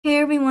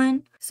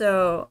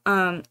So,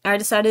 I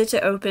decided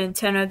to open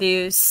 10 of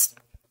these,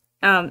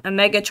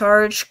 Omega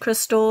Charge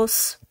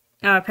Crystals,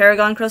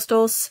 Paragon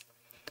Crystals,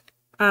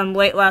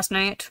 late last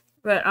night.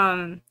 But,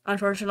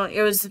 unfortunately,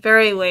 it was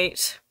very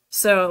late,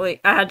 so, like,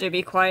 I had to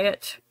be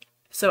quiet.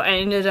 So I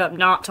ended up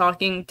not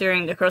talking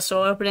during the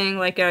crystal opening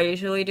like I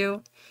usually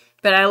do.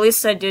 But at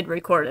least I did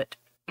record it.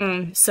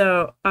 I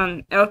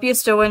hope you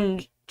still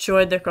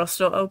enjoyed the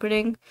crystal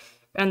opening,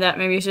 and that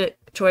my music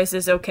choice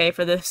is okay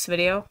for this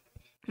video.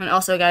 And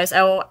also, guys,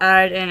 I will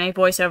add in a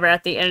voiceover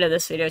at the end of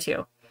this video,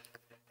 too.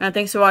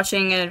 Thanks for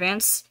watching in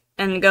advance,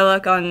 and good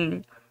luck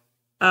on,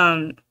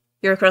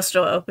 your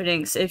crystal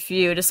openings if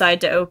you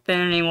decide to open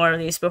any more of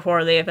these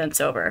before the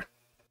event's over.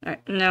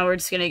 Alright, now we're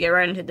just gonna get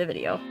right into the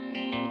video.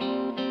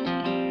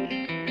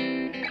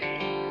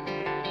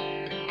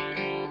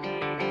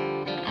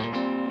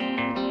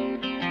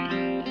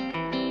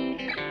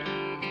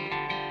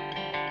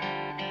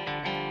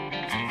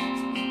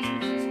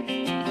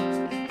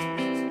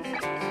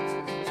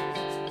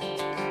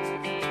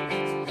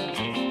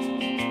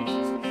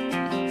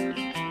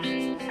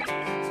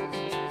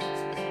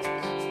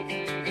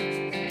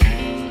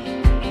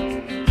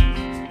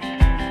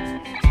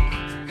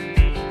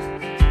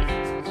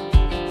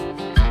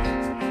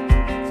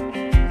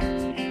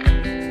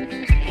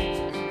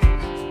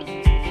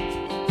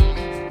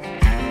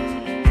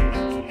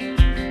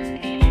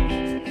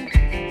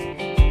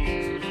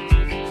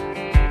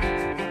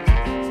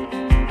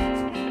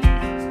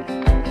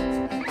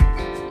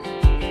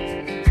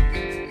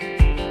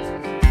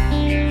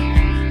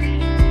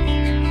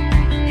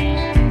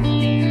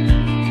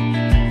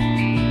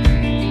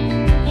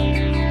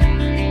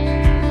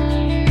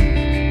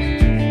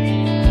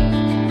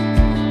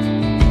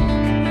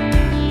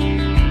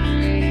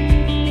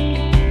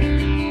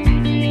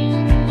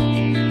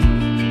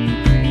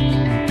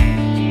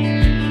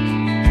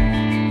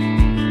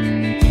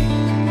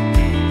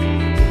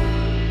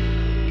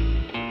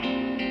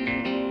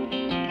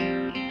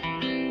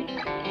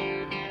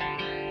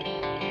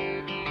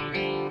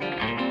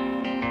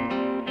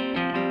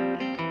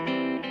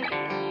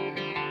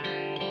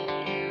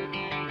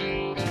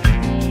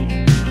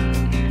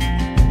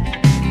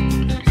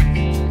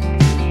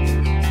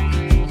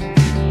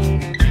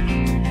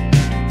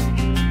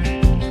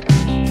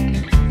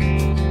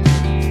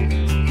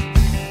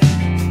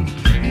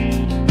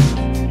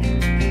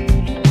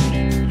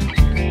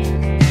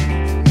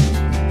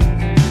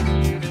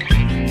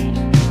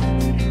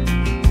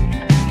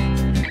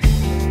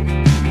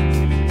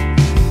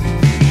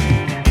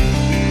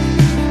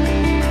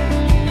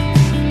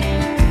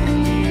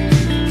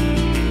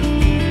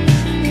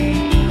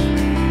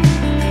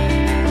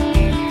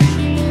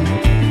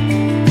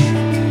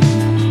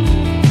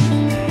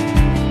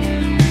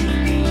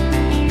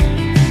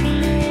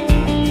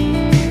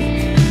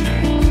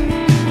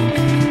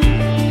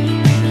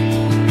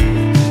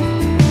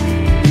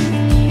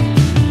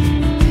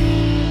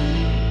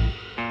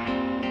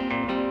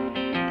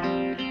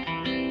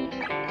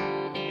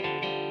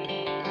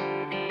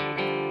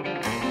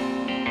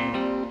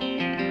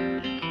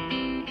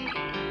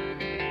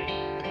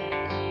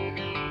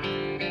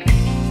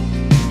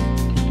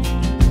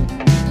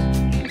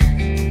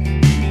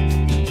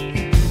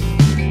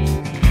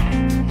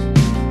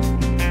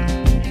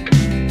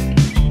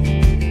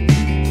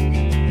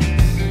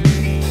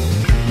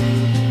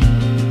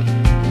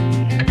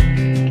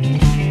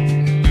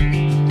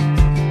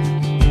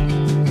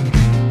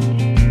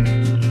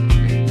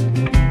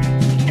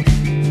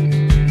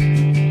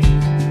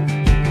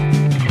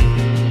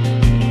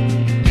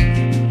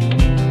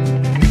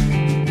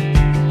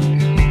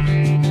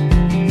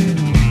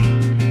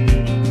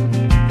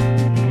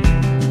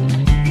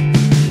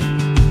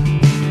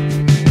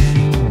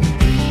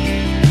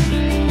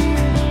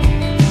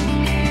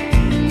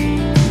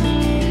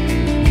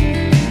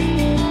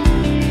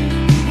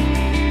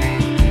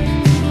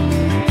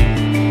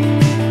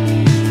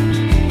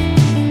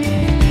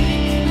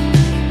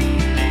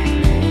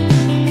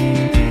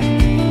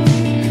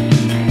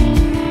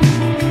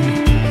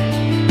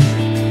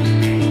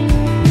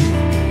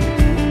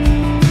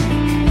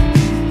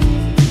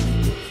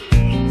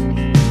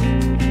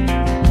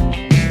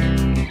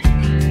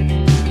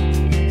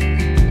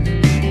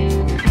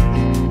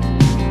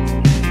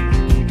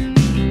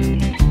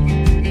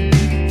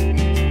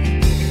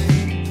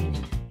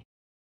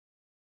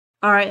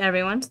 Alright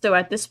everyone, so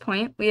at this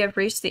point, we have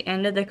reached the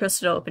end of the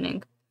crystal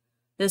opening.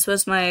 This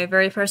was my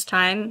very first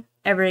time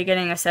ever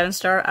getting a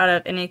 7-star out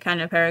of any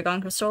kind of Paragon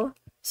crystal,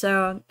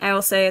 so I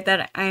will say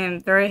that I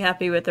am very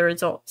happy with the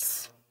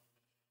results.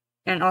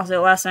 And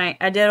also last night,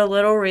 I did a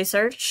little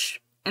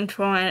research, and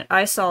from what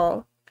I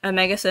saw,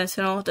 Omega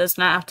Sentinel does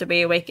not have to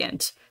be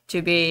awakened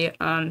to be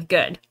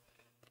good.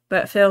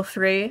 But feel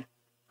free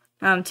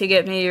to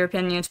give me your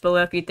opinions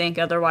below if you think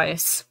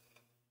otherwise.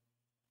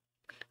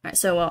 Alright,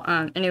 so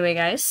anyway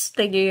guys,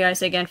 thank you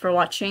guys again for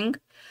watching.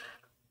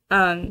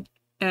 And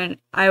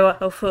I will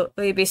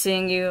hopefully be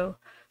seeing you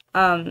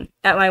at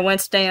my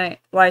Wednesday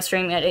live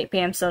stream at 8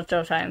 PM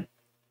Central Time.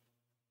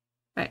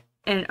 Alright,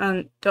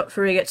 and don't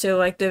forget to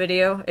like the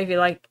video if you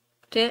like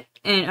it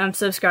and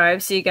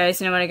subscribe so you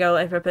guys know when I go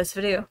live or post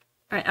video.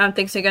 Alright,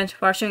 thanks again for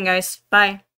watching, guys. Bye.